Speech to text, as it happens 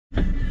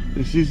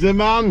This is the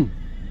man.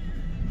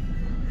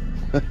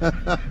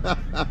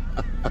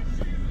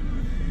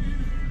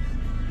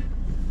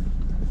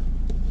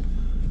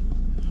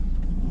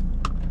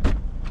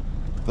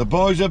 The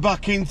boys are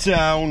back in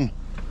town.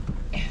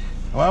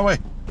 How are we?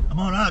 I'm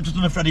alright, just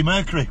done a Freddie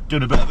Mercury,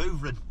 doing a bit of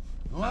hoovering.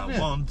 Oh, I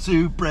want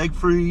to break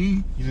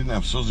free. You didn't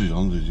have suzies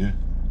on, did you?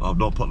 I've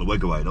not put the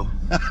wig away though.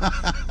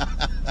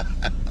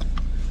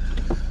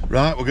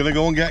 Right, we're going to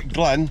go and get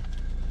Glenn.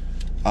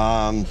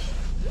 And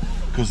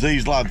because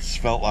these lads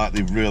felt like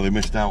they've really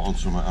missed out on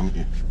something, haven't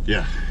you?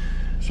 Yeah.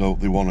 So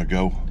they want to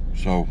go.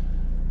 So,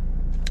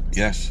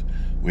 yes,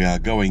 we are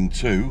going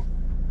to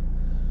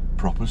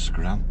Property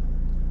Scran.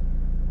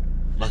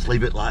 Let's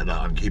leave it like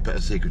that and keep it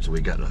a secret till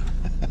we get there.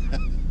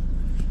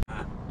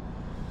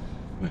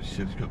 Well, she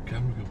said he's got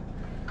camera going.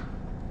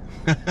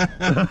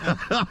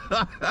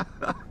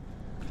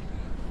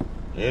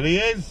 Here he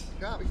is.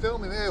 Can't be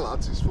filming here,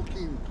 lads. It's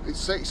fucking, it's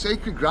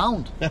sacred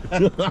ground.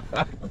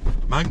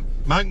 Mank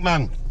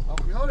man. How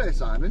come you're here,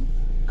 Simon?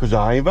 Because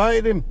I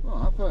invited him.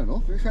 Oh, fair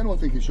enough. If anyone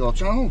thinks it's your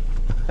channel.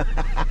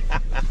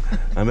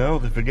 I know,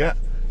 they forget.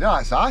 Yeah,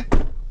 right, Si.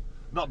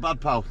 Not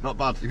bad, pal, not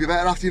bad. You'd be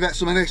better after you get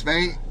some of this,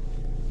 mate.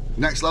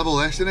 Next level,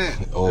 this, isn't it?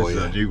 Oh, This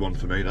yeah. is a new one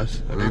for me,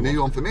 this. A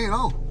new one for me,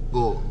 no.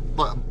 But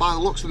by the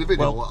looks of the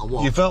video, what I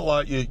watched. You felt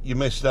like you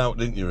missed out,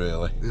 didn't you,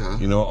 really? Yeah.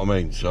 You know what I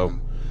mean? So.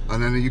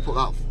 And then you put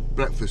that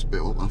breakfast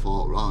bit up, and I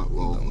thought, right,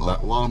 well,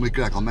 while I'm with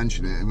Greg, I'll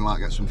mention it, and we might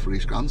get some free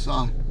scran,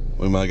 Si.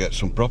 We might get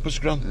some proper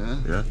scran.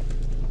 Yeah. Yeah.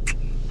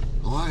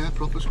 Oh, yeah,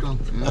 proper scran.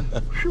 Yeah.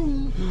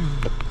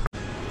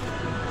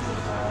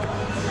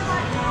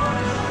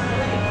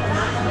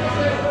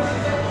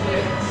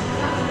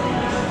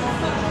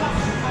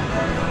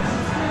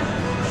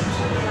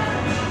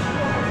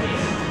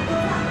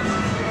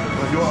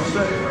 You want to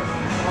say?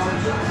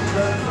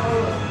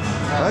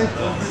 Hey?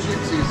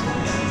 Gypsies.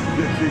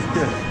 Gypsy's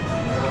kid.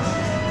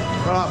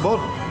 Alright, bud.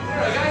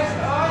 Alright guys,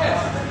 how are you?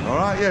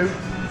 Alright, you.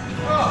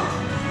 Oh,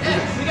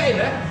 yeah, we get in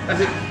there.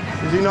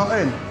 Is he not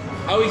in?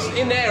 Oh, he's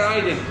in there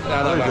hiding.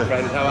 Hello, is my he?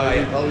 friend, how are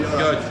you? Oh, yeah.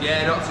 Good,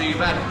 yeah, not too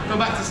bad. Come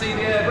back to see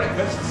the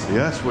breakfasts?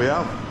 Yes, we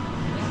have.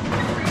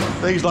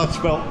 These lads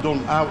felt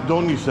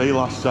outdone, you see,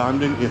 last time,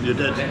 didn't you? You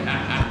did.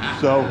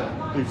 So,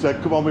 he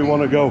said, come on, we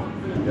want to go.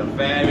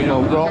 Fair enough.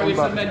 Well, I'll brought show you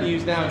them some back.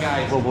 menus now,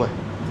 guys. Lovely.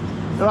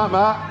 Alright,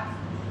 Mark.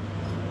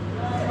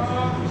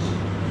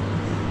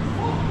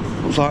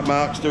 Looks like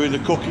Mark's doing the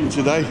cooking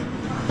today.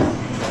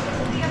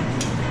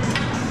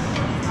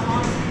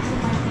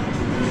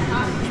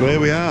 So here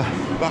we are,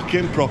 back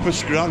in Property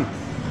Scran.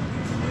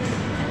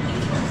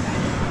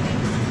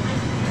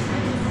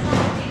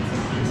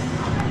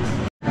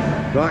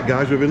 Right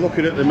guys, we've been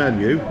looking at the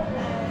menu.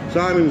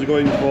 Simon's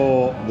going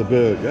for the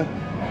burger,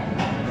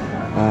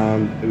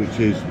 which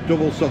is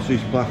double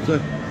sausage platter,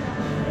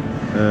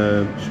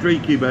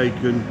 streaky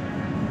bacon,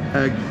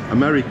 egg,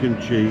 American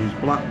cheese,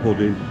 black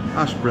pudding,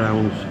 hash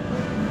browns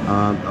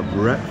and a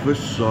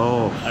breakfast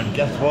sauce. And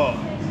guess what?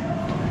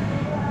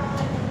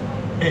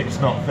 It's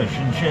not fish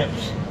and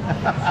chips.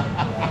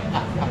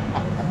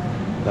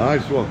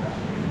 Nice one.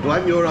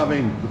 Glenn, you're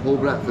having, The full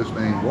breakfast,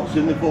 mate. what's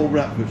in the full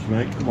breakfast,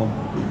 mate? Come on.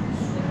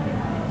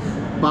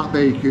 Back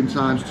bacon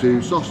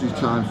 ×2, sausage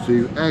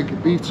 ×2,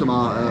 egg, beef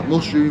tomato,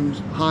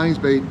 mushrooms, Heinz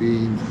baked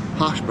beans,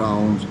 hash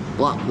browns,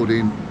 black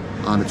pudding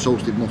and a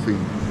toasted muffin.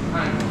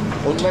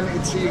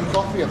 Unlimited tea and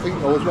coffee, I think,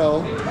 though, as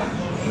well.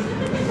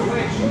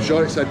 I'm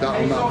sure it said that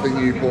on that thing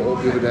you put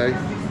up the other day.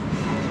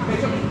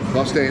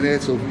 I'm staying here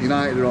till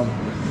United are on.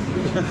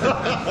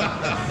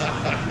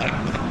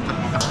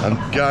 And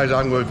guys,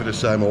 I'm going for the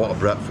same. I want a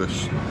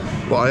breakfast.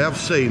 But I have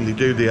seen they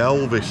do the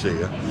Elvis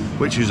here,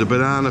 which is a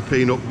banana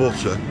peanut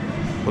butter,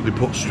 but they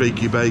put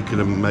streaky bacon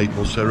and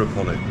maple syrup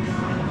on it.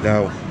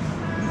 Now,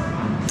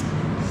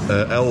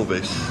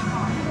 Elvis,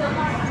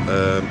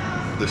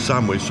 the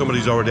sandwich,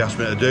 somebody's already asked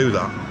me to do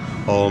that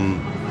on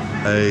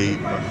a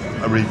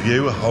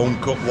review, a home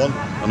cooked one,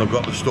 and I've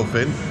got the stuff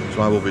in,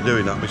 so I will be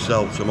doing that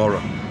myself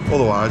tomorrow.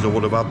 Otherwise I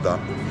would have had that.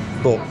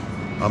 But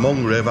I'm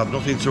hungry, I've had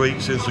nothing to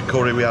eat since the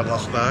curry we had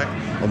last night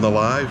on the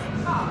live.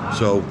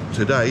 So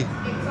today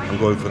I'm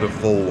going for the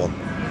full one.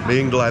 Me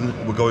and Glenn,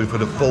 we're going for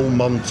the full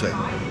Monty.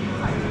 I'll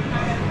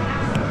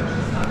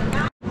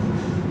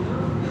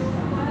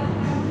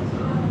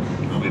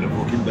be in a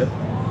fucking bit.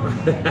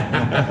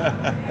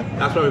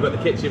 That's why we've got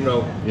the kitchen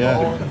roll.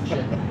 Yeah.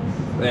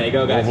 There you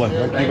go, guys. Lovely.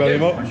 Thank you very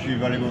much. Thank you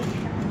very much.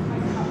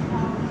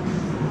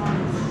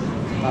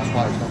 That's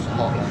why it's not so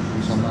hot, like,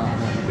 it's on that.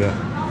 Yeah.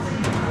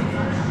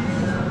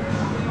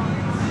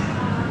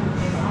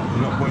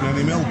 You're not putting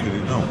any milk in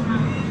it, no?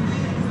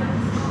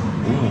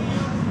 Ooh.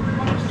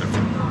 That's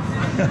different.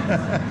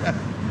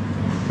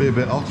 Be a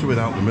bit hotter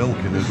without the milk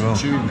in as well.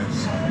 Tune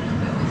this.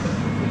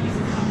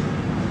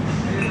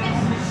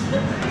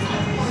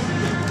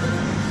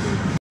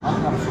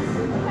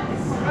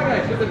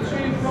 Okay, so the 2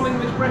 full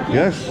English breakfast.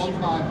 Yes. £1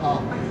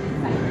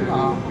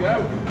 £5.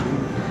 Go.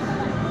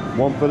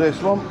 One for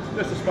this one.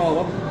 Just a small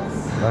one.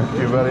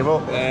 Thank you very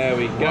much. There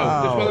we go.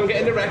 Wow. Just while I'm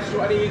getting the rest,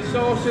 do I need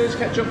sauces,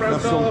 ketchup, brown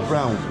Have sauce? some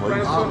browns, please.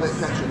 Brown I'll sauce?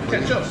 let ketchup.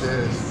 Ketchup?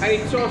 Cheers. Any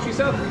sauce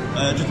yourself?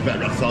 Just a bit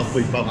of red sauce,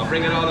 please, Bob. I'll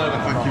bring it all over.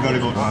 Thank you very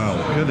much. Wow,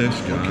 look at this,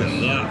 Look guys.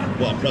 at that.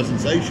 What a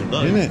presentation,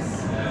 that Isn't it?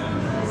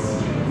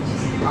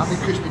 I'll be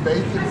crispy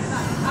bacon.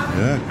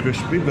 Yeah,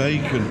 crispy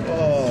bacon.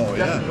 Oh,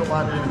 yeah. Definitely don't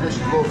mind doing the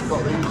dishes, but we've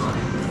got these.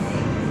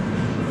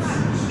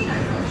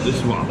 This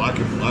is what I like,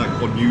 it's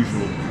like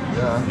unusual.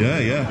 Yeah. Yeah,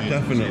 yeah,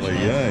 definitely.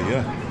 Yeah,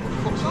 yeah.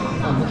 What's that?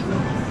 Oh,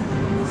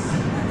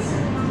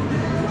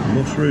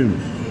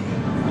 mushrooms. Mushrooms.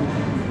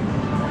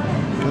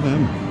 Look at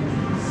them.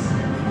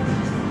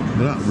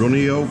 Look at that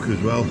runny yolk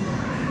as well.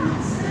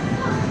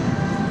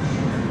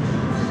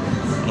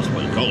 That's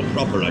what you call a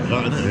proper egg,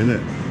 that, isn't it? Isn't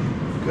it?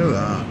 Look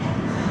at that.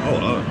 Oh,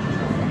 no.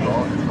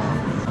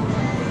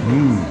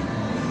 Mmm.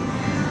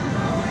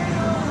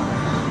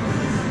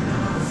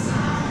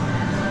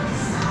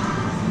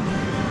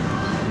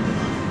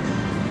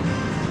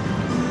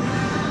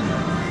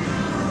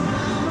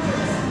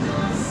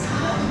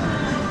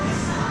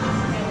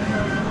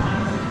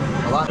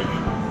 I like it.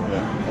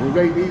 Yeah. And we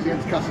rate these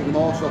against Castle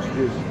more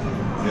sausages.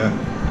 Yeah.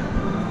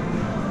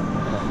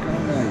 Come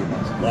on there, you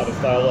bastard. Like the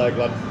style egg,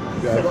 lad.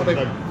 Yeah, I've got a big-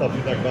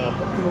 Sausage egg, man.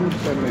 Come on,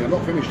 send me. I'm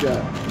not finished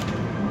yet.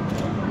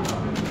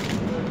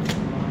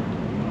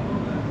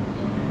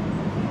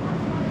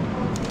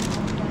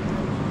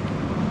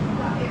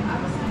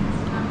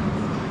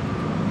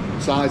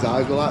 Size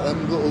eyes were like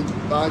them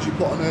little eyes you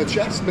put on her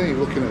chest, me,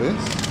 looking at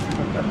this.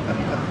 You know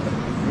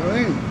what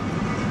I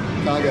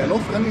mean? Can't get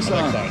enough, can you, I'm Si?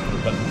 excited for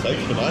the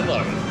presentation of mine,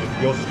 like,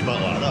 if yours has come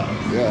out like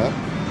that.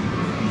 Yeah.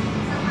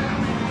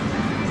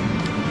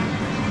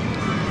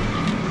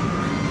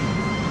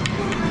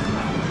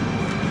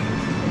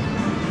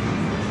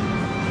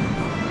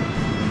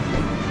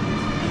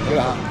 Look at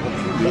that.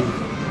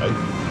 Hey.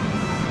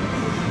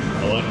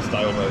 I like the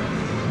style, mate.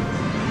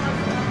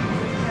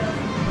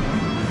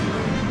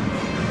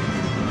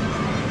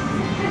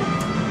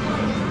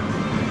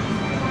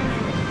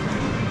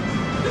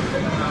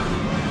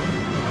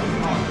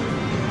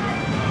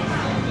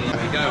 There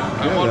we go.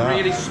 Yeah, And one that.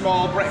 really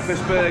small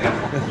breakfast burger.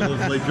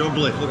 Lovely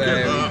jubbly, look There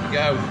at that. we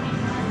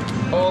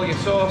go. All your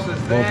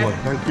sauces there. Lovely.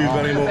 Thank you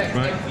very much, Perfect.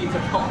 mate. Thank you to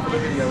pop for the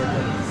video.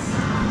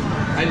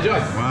 Enjoy.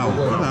 Wow,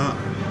 look at that.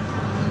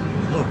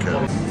 Look at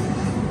it.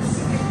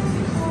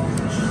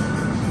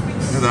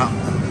 Look at that.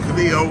 Look at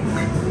the yolk.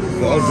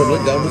 Got a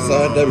doubling down the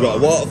side there, we've got a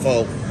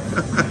waterfall.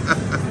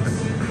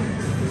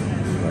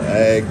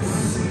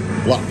 Eggs,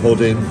 black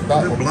pudding,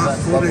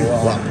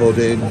 black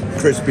pudding,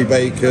 crispy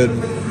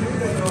bacon,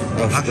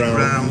 hash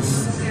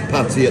browns,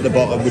 patty at the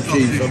bottom with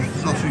cheese on,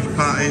 Sausage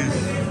patties.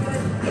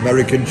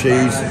 American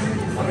cheese.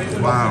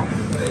 Wow.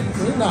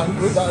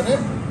 Put that in it.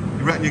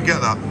 You reckon you get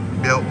that?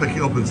 Be able to pick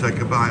it up and take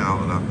a bite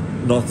out of that?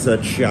 Not a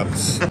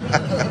chance.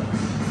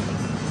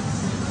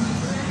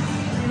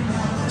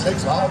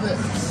 Takes out of it.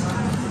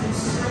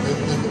 A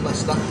little bit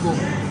less stackable.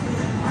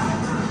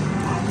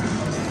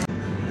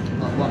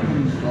 That black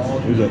pudding's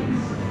gorgeous. Is it?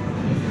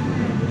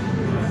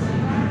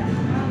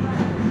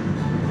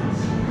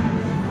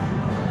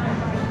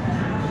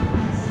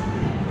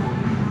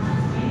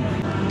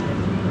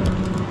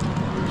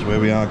 So where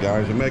we are,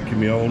 guys. I'm making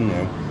my own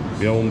now.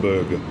 My own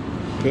burger.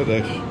 Look at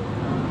this.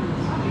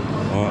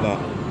 Like that.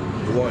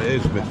 But what it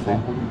is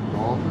missing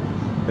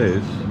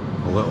is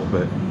a little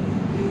bit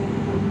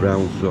of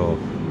brown sauce.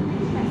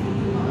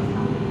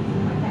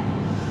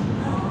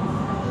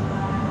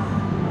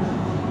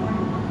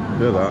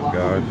 Look at that,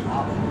 guys.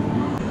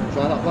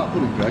 Try that black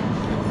pudding, Greg.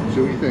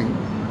 See what you think.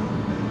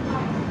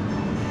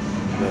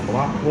 The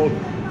black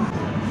pudding.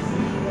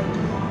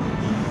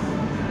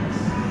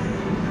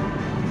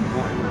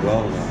 That is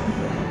well nice.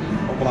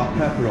 Got black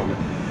pepper on it.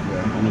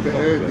 Yeah. On the A bit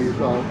top of earthy it. as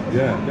well.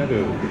 Yeah, dead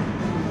earthy.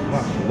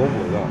 That's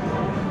lovely, that.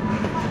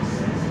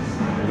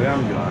 Here we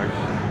are, guys.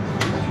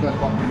 That's the best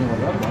black pudding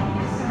I've ever had.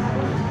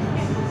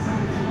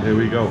 Here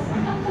we go.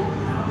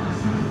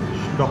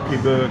 Stocky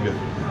burger.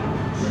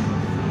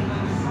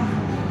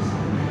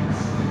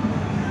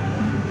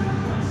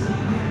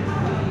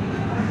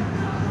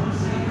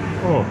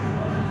 Oh,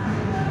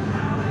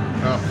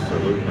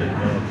 absolutely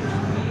gorgeous.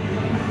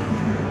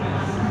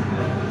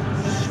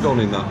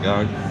 Stunning, that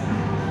guy.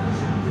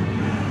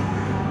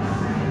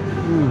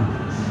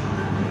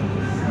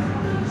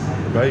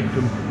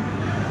 Bacon,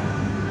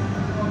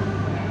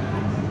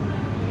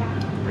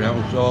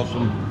 brown sauce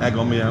and egg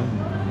on my hand.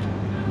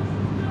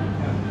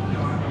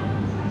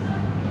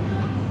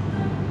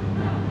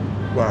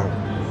 Wow.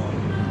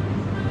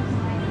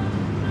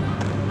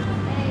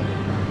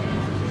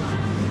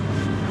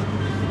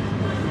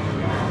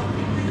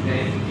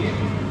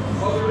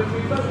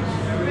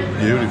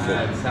 Beautiful.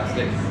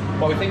 Fantastic.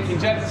 What are we thinking,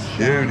 gents?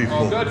 Beautiful.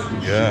 All good?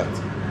 Yeah.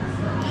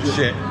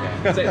 Shit.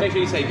 So make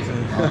sure you save yourself.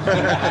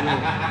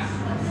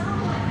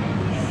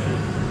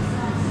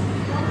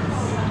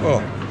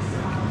 Oh.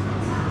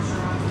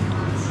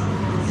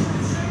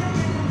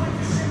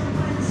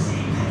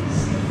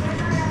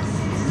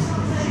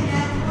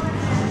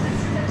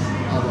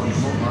 I've got a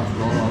smoke mask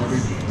on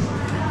already.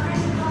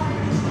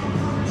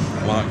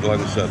 I like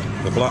Glenn said,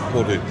 the black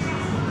pudding.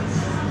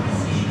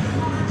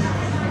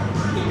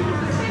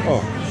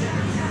 Oh.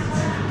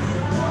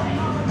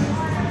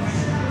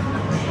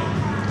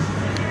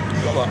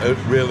 Got that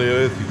really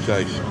earthy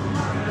taste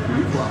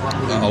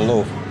that I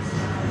love.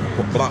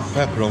 Put black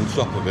pepper on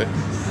top of it,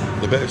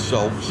 a bit of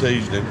salt,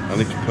 seasoning,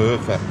 and it's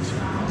perfect.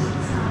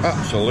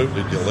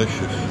 Absolutely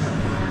delicious.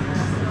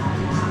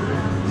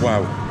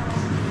 Wow.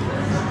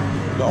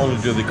 Not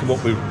only do they come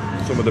up with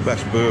some of the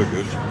best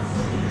burgers,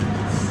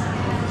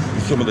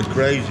 some of the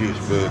craziest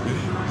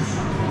burgers,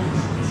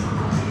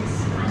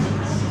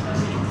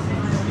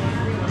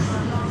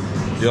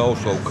 they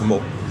also come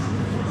up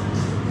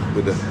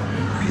with a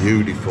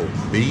beautiful,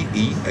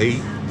 B-E-A,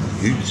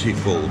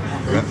 beautiful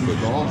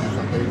breakfast.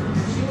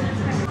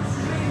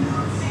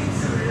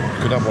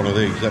 Could have one of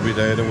these every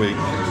day of the week.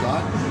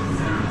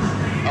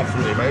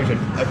 Absolutely amazing.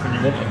 Everything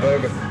you want in a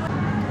burger.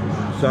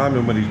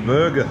 Simon with his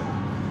burger.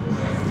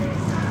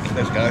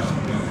 This guys.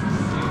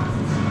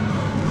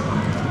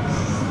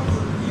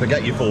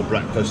 Forget your full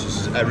breakfast.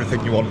 This is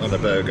everything you want on a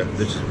burger.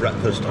 This is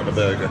breakfast on a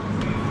burger.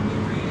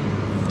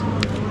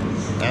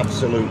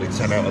 Absolutely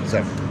 10 out of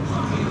 10.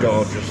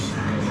 Gorgeous.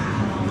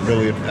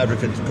 Brilliant.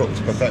 Everything's cooked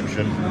to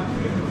perfection.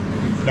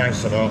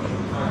 Nice and hot.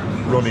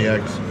 Runny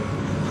eggs.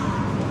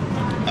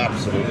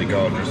 Absolutely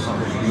gorgeous.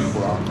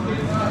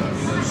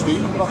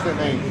 Steam off it,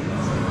 mate.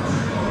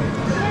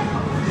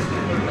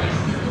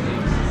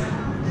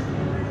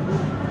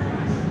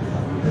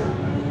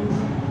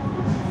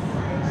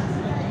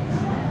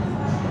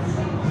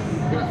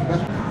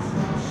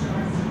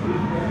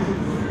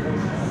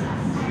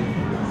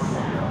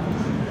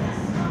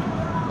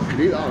 I could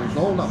eat that on its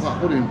own, that black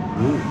pudding.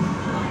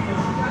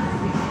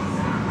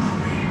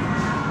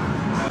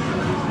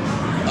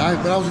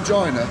 When I was a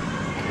joiner,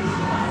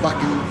 back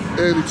in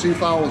early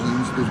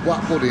 2000s, there was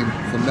black pudding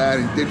from there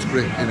in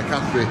Didsbury in a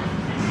cafe.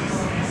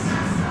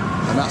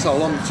 And that's how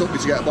long it took me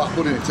to get a black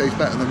pudding. It tastes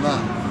better than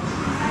that.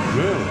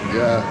 Really?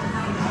 Yeah.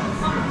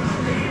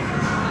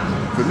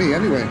 For me,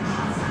 anyway.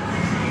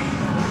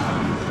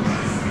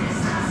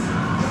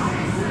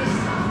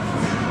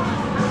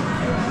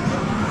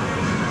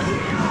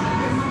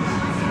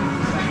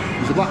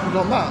 Is the black pudding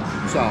on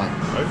that side?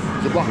 Right.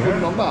 Is the black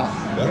pudding on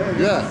that?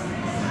 Yeah.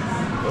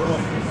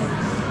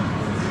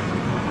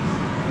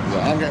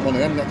 Yeah, I'm getting one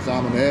of them next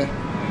time I'm here.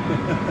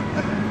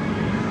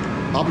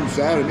 I've been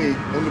Sarah, me,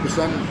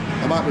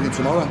 100%. I might bring it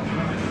tomorrow. I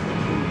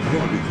don't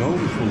want to be told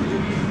this one.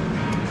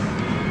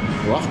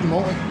 We'll ask them,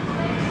 won't we?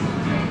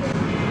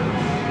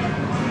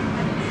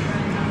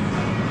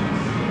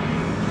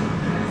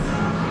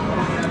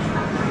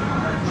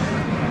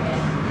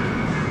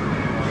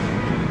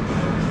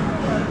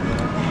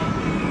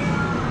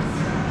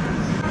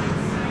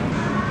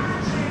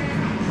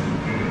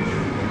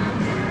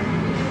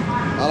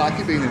 I like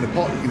it being in the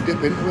pot, you can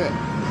dip into it.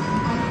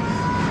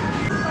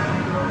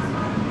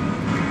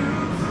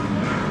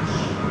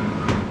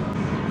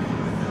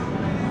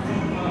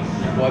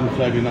 I'm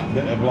saving that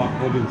bit of black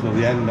pudding till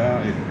the end,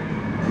 aren't you?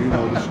 You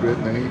know the script,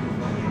 mate.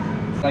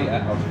 Later,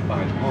 I was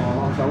fine.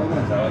 Oh, I'm telling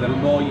you. So the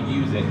more you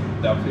use it,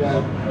 the obviously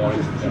Yeah, more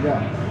it's. just So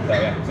yeah.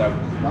 yeah, so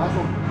Nice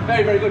one.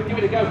 very, very good. Give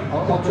it a go.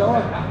 I'll tell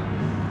her.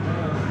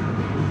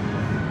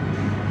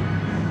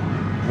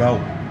 Well,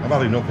 I've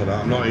had enough of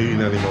that. I'm not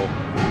eating anymore.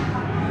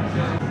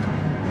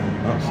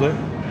 That's it.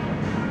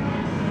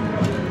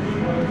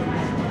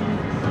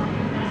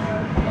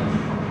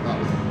 That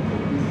was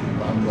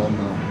bang on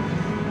now.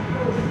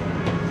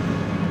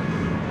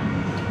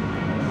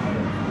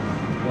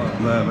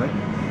 There, mate.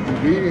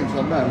 Ingredients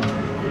on them.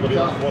 Everybody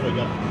else one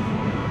again.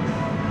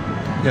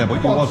 Yeah,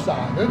 but Come on,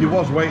 Simon. you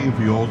was waiting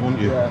for yours, weren't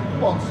you? Yeah,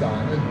 come on,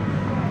 Simon.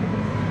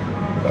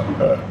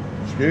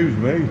 Excuse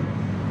me.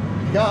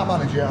 You can't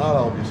manage it,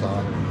 I'll help you,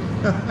 Simon.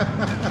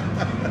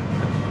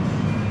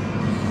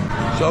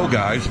 So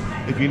guys,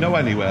 if you know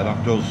anywhere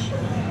that does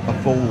a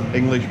full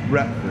English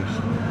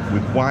breakfast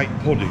with white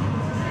pudding,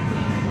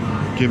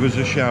 give us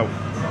a shout.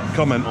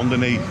 Comment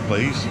underneath,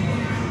 please.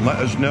 Let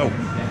us know.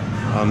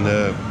 And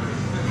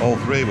all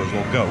three of us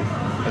will go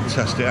and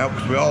test it out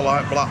because we all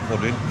like black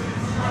pudding.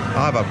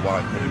 I've had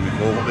white pudding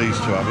before, but these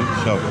two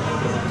haven't, so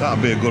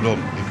that'd be a good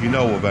one. If you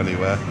know of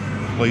anywhere,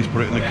 please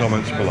put it in the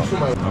comments below.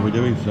 How are we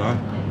doing, Si?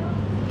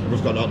 I've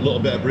just got that little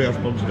bit of brioche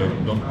bun to do.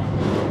 I'm done.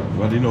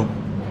 Ready enough?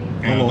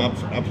 I'm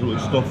absolutely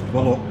stuffed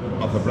Full up.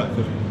 off a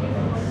breakfast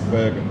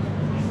burger.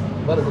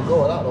 Better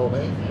go at that though,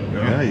 mate.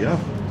 Yeah.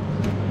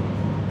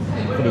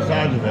 For the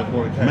size of it,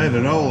 what it takes. Made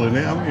an hole in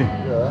it, haven't you?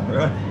 Yeah.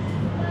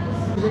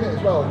 Yeah. Is in it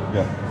as well?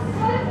 Yeah.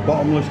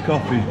 Bottomless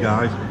coffees,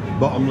 guys.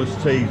 Bottomless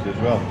teas as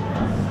well.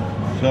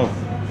 So.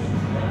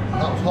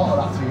 That was hot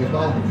at that tea as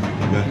well.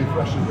 Yeah. Be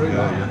fresh and brewed.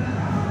 Yeah.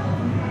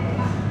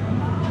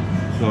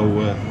 So,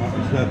 like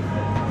I said,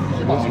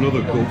 I've got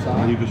another cup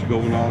and you just go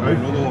and order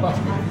another one.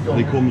 And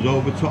he comes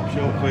over, tops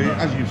it up for you,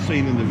 as you've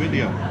seen in the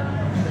video.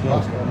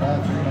 So,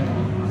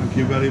 thank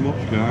you very much,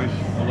 guys.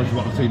 Unless you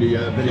want to see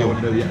the video So,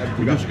 and do the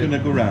we're just going to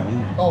go round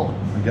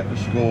and get the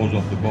scores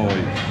off the boys.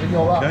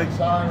 Okay?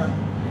 Simon,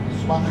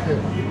 smashed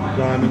it.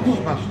 Simon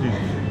smashed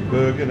his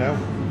burger now.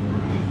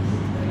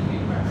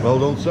 Well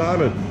done,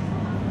 Simon.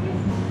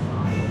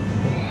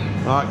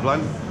 Right,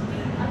 Glenn.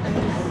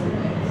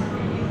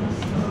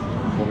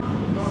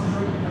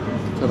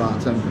 10 out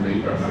of 10 for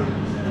me. 10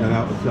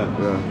 out of 10.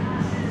 Yeah.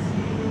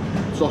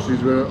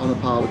 Sausages were on a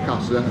par with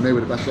Casa, and they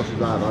were the best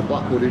sausages I've had.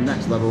 Black pudding,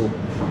 next level.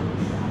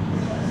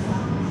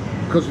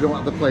 Because you don't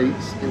have the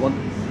plates,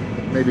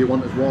 maybe it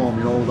wasn't as warm,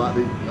 you know, like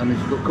and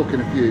it's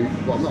cooking a few,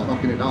 but I'm not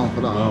knocking it down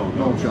for that.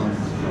 No chance.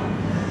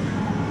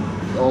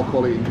 All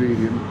quality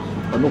ingredients,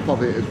 enough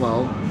of it as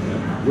well.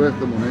 Yeah. Worth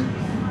the money.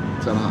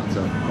 10 out of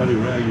 10. Very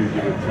rare you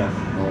give it 10.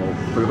 Oh,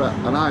 for the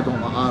and I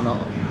don't like.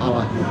 I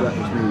like the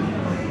breakfast meat.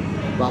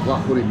 That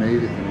black pudding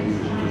made it for me.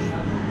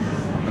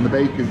 And the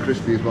bacon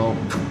crispy as well.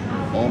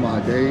 All my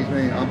days,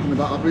 mate. I'm coming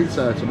back. I'll be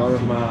there tomorrow.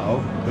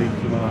 Tomato, beef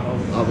tomato.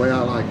 The way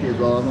I like it as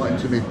well. I'm not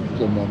into me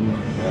plum ones.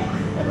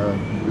 Yeah.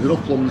 There's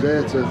enough plums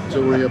here to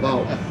worry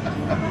about.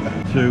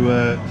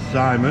 To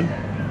Simon.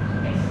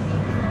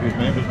 Excuse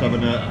me, I'm just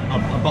having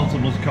a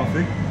bottomless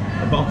coffee.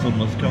 A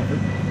bottomless coffee.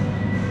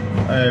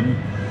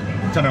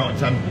 10 out of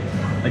 10.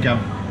 Again,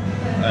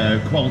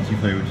 quality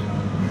food.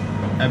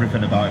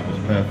 Everything about it was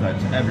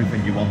perfect.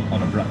 Everything you want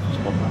on a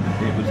breakfast bun.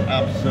 It was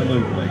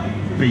absolutely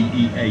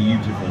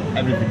beautiful.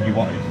 Everything you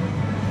wanted.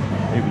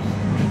 It was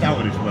just out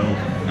of this world.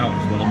 Out of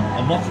this world.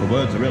 I'm lost for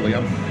words, I really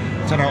am.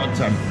 10 out of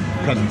 10.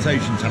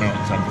 Presentation, 10 out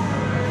of 10.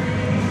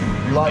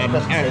 You like the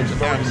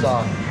presentation,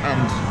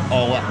 and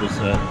all that was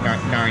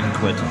 9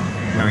 quid.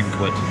 9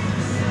 quid.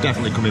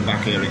 Definitely coming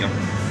back here again.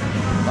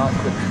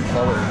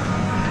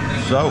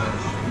 So,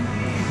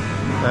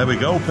 there we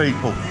go,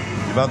 people.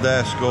 You've had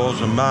their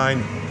scores and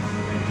mine.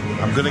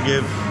 I'm gonna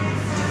give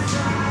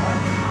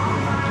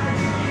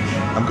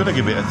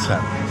it a 10.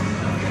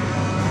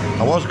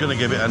 I was gonna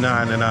give it a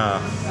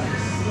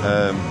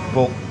 9.5,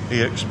 but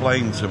he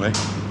explained to me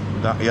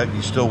that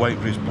he's still waiting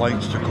for his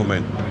plates to come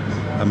in,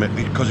 and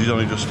because he's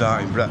only just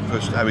starting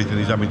breakfast, everything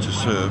he's having to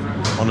serve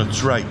on a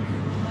tray.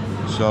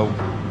 So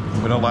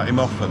I'm gonna let him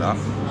off for that.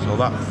 So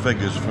that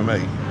figures for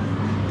me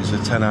is a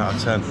 10 out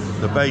of 10.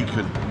 The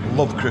bacon,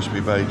 love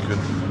crispy bacon,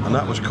 and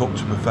that was cooked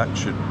to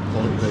perfection.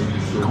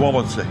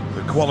 Quality,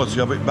 the quality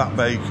of it, back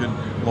bacon,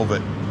 love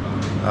it.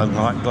 And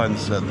like Glenn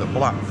said, the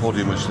black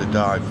pudding was to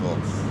die for.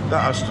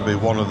 That has to be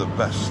one of the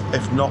best,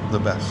 if not the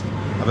best,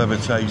 I've ever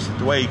tasted.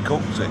 The way he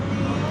cooked it,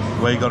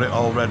 the way he got it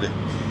all ready.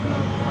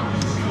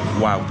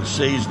 Wow, the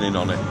seasoning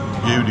on it,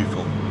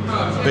 beautiful.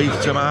 Beef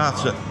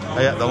tomato,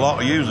 I ate the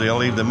lot. Usually I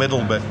leave the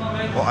middle bit,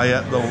 but I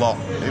ate the lot.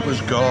 It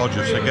was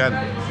gorgeous. Again,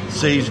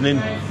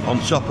 seasoning on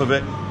top of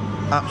it,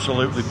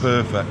 absolutely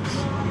perfect.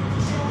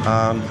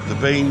 And the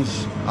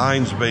beans,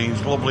 Heinz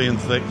beans, lovely and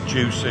thick,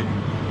 juicy,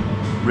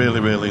 really,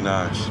 really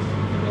nice.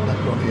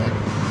 Pepper on the egg.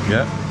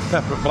 Yeah,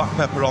 black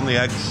pepper on the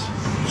eggs,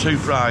 2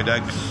 fried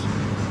eggs,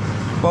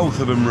 both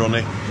of them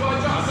runny,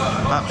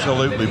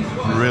 absolutely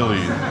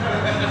brilliant.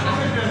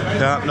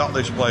 Can't knock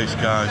this place,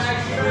 guys.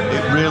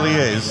 It really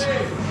is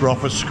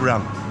proper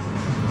scran.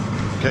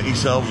 Get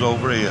yourselves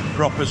over here,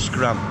 proper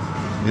scran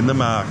in the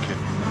market,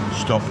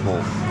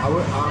 Stockport. I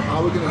was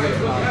going to get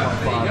it like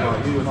 5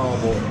 like you and all,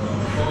 but I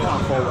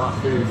can't fault that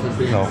food for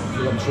being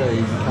on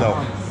trade.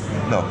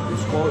 No.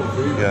 It's quality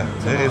food.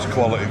 Yeah, it is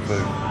quality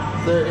food.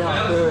 30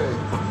 out of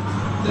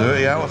 30.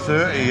 30 out of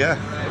 30, yeah.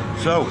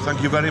 So,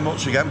 thank you very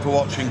much again for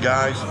watching,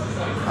 guys.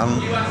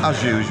 And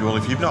as usual,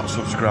 if you've not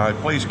subscribed,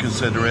 please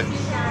consider it.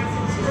 Yeah.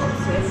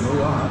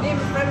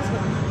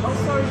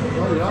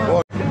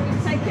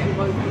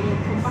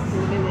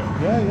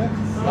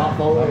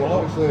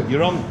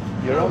 You're on.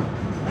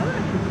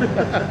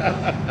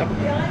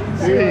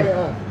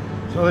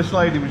 So this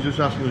lady was just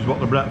asking us what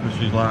the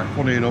breakfast is like,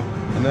 funny enough,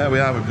 and there we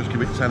are, we've just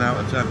given it 10 out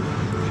of 10.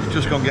 She's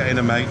just gone getting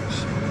her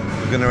mates.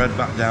 We're going to head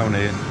back down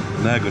here,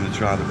 and they're going to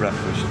try the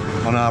breakfast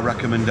on our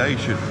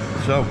recommendation.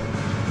 So,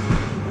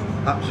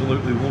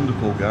 absolutely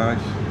wonderful,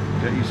 guys.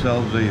 Get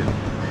yourselves here,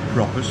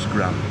 proper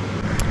scran.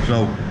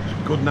 So,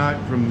 good night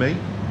from me.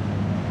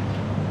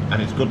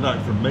 And it's good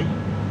night from me.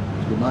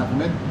 It's good night from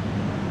me.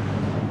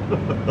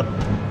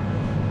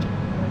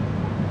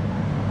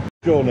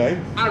 What's your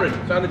name? Aaron,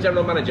 so I'm the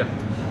general manager.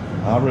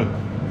 Aaron.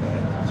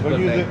 So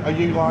are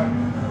you like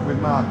with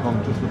Mark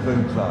on just the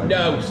food side?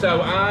 No,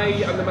 so I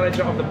am the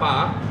manager of the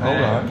bar.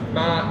 Right.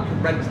 Mark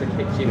rents the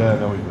kitchen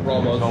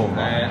from us,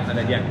 and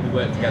then we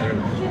work together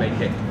and just make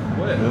it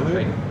work.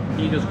 Really?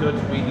 He does good,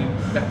 we do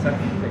better.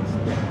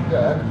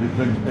 Yeah. It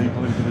brings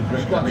people into the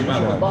drink.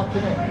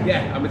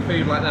 Yeah, and with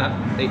food like that,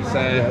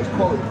 it's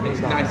quality.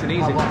 It's nice and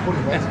easy.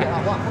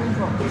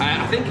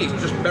 I think it's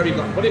just very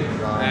black pudding,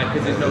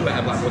 because there's no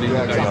better black pudding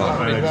than very black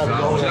pudding.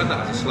 So we should have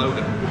that as a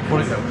slogan.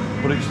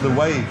 But it's the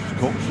way he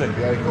cooks it.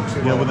 Yeah, he cooks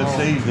it with the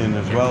seasoning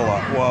as well.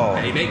 Like, wow.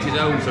 And he makes his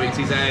own, so it's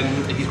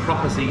his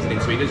proper seasoning.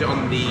 So he does it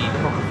on the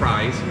proper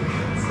fries,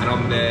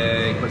 and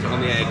he puts it on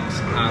the eggs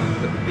and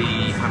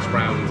the hash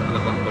browns and the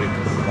black pudding.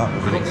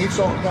 You don't need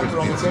salt and pepper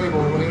on the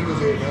table when he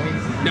does it,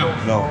 mate. No,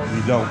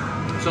 you don't.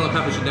 Salt and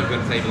pepper should never go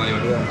on the table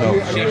anyway.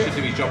 Yeah. Chef should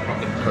do his job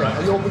properly. Correct.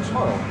 Are you open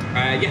tomorrow?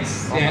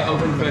 Yes, yeah,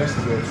 open for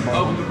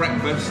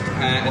breakfast,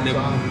 and then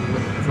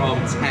from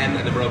 10,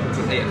 and then we're open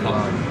till 8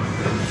 o'clock.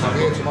 I'm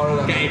here tomorrow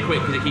then. Get here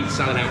quick because it keeps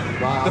selling out.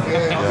 Right, I'm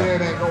here,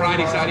 mate.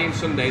 Friday, Saturday and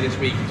Sunday this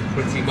week is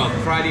pretty, well,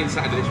 Friday and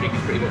Saturday this week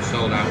is pretty much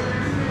sold out.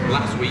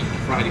 Last week,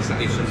 Friday,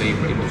 Saturday, Sunday,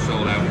 pretty much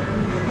sold out.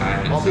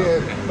 I'll be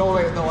here no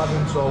later than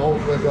 11, so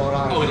hopefully it'll be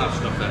alright. Oh, we'll have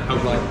stuff there,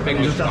 hopefully.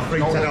 Fingers Just have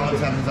crossed. 3 10 out of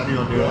 10s that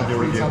you'll do your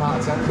review. 10 out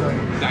of 10 today.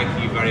 Thank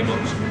you very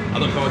much. I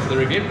look forward to the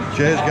review.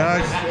 Cheers,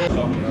 guys.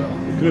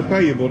 Can I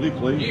pay you, buddy,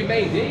 please? You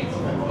may indeed.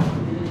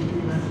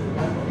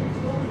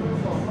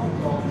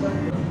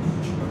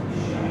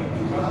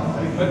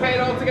 We're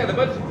paying all together,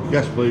 bud.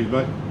 Yes, please,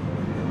 mate.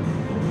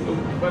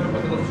 Where have I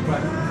put the little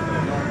square?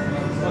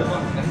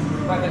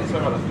 Right next to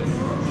where I left it.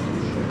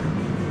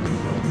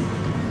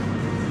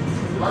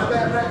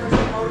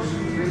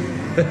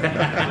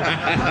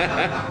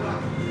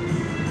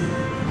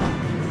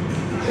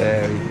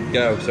 There we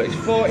go. So it's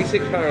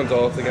 £46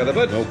 altogether,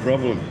 bud. No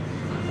problem.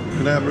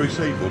 Can I have a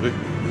receipt, buddy?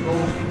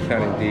 You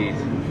can indeed.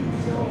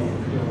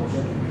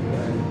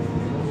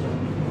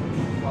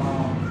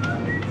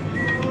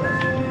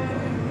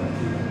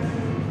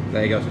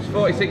 There you go. So it's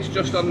 46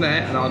 just on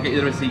there, and I'll get you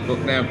the receipt book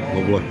now.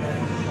 Lovely.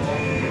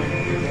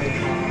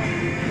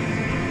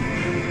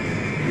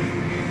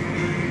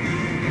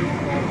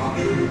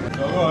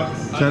 Alright.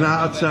 10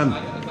 out of 10.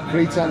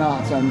 3 10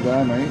 out of 10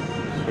 there, mate.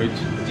 Sweet.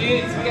 Do you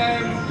need to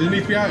be, Do you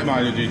need to be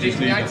itemised or do you just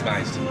need it?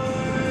 itemised?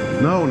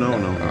 No.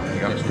 There you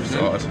go. It's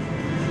sorted.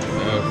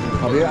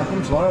 I'll be here. I'll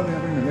come tomorrow. I'll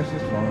bring the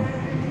missus tomorrow.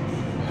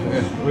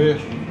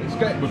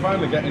 Yeah, we're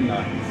finally getting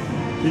there.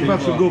 You've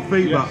had some good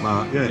feedback, Yes.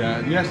 Mark. Yeah.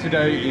 Yeah.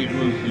 Yesterday it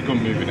was you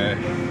couldn't move in here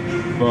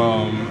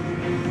from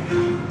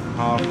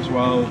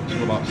 12:30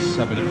 till about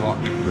 7 o'clock.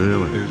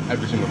 Really? It was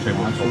every single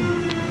table was full.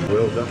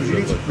 Will, Because you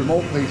need to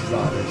promote places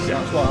like this.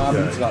 That's what I'm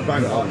into. That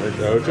Bang on this.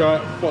 So try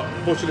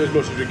push it as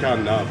much as we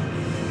can now.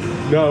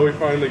 No, we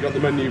finally got the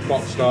menu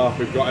boxed off.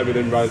 We've got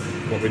everything right.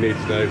 What we need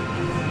to do.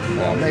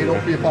 Made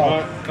up for your pal.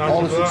 Right, thank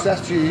All you the for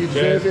success to you. You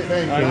deserve it,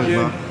 mate. Thank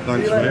you.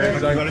 Thanks, See you later, mate.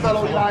 mate. Thank you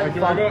Fellow very United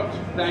much.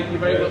 fan. Thank you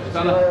very much, See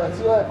fella. you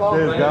later, pal.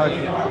 Cheers, guys.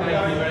 Thank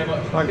you very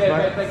much. Thanks, Okay,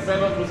 mate. thank you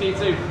very much. We'll see you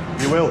soon.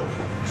 You will.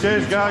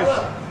 Cheers, guys.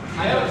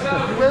 I hope so.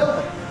 You will.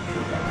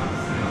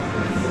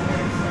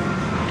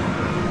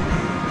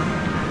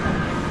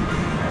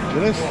 Look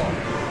at this.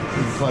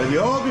 You can play the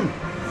organ.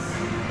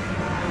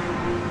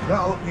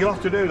 You'll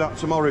have to do that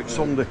tomorrow. It's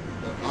Sunday.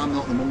 I'm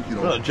not the monkey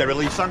though. Jerry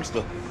Lee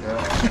Sangster.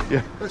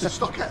 Yeah. It's a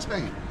Stockheads,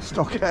 mate.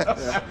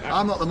 Stockheads.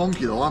 I'm not the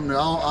monkey though. I'm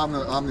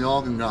the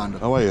organ grinder.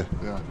 How are you?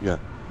 Yeah. Yeah.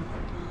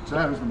 So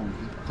there is the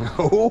monkey.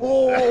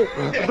 Oh,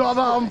 I've got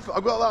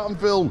that on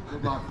film.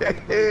 Good man.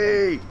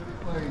 Hey.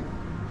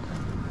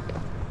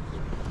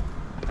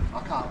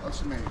 I can't,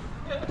 listen mate.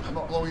 I'm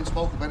not blowing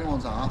smoke up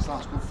anyone's ass.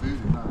 That's good food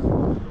in that.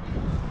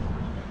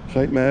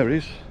 St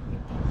Mary's.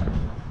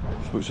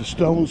 So it's a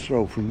stone's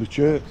throw from the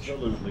church.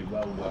 Absolutely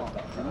well worth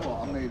that. You know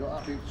what? I made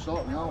up that to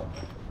sort me out.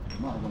 I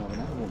might have gonna have an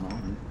edible now.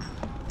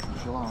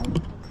 Chill out.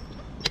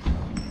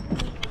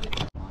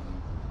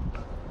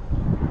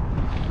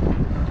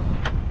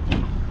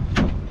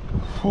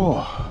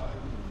 Oh.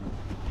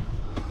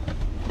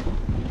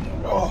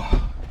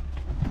 Oh.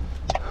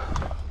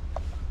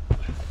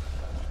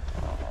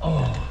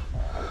 Oh,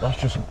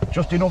 that's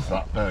just enough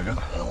that burger.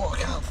 Oh, I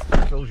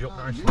can't. Fills you up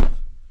nicely.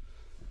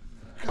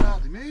 I can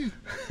hardly move.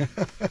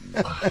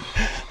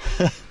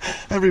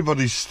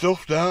 Everybody's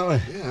stuffed,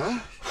 aren't they? Yeah.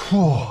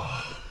 Oh.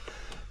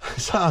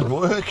 It's hard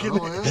work, isn't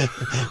Oh, it?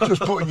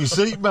 Just putting your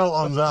seatbelt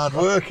on's hard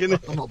work, isn't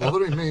it? I'm not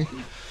bothering me.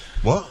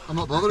 What? I'm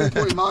not bothering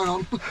putting mine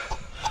on.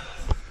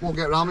 Won't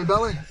get round my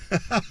belly.